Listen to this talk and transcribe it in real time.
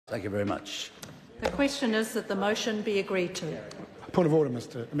Thank you very much. The question is that the motion be agreed to. Point of order,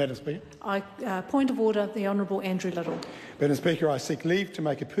 Madam Speaker. Point of order, the Honourable Andrew Little. Madam Speaker, I seek leave to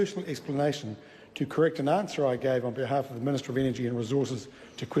make a personal explanation to correct an answer I gave on behalf of the Minister of Energy and Resources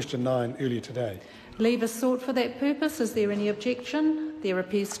to question 9 earlier today. Leave is sought for that purpose. Is there any objection? There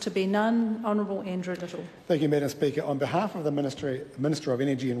appears to be none. Honourable Andrew Little. Thank you, Madam Speaker. On behalf of the Minister of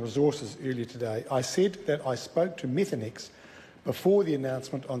Energy and Resources earlier today, I said that I spoke to Methanex before the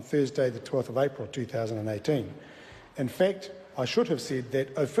announcement on Thursday, the 12th of April 2018. In fact, I should have said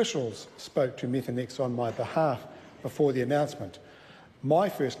that officials spoke to Methanex on my behalf before the announcement. My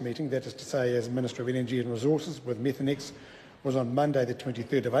first meeting, that is to say as Minister of Energy and Resources with Methanex, was on Monday the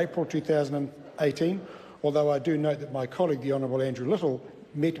 23rd of April 2018, although I do note that my colleague, the Honourable Andrew Little,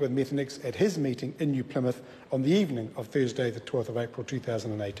 met with Methanex at his meeting in New Plymouth on the evening of Thursday the 12th of April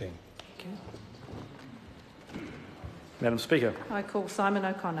 2018. Madam Speaker. I call Simon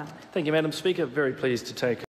O'Connor. Thank you, Madam Speaker. Very pleased to take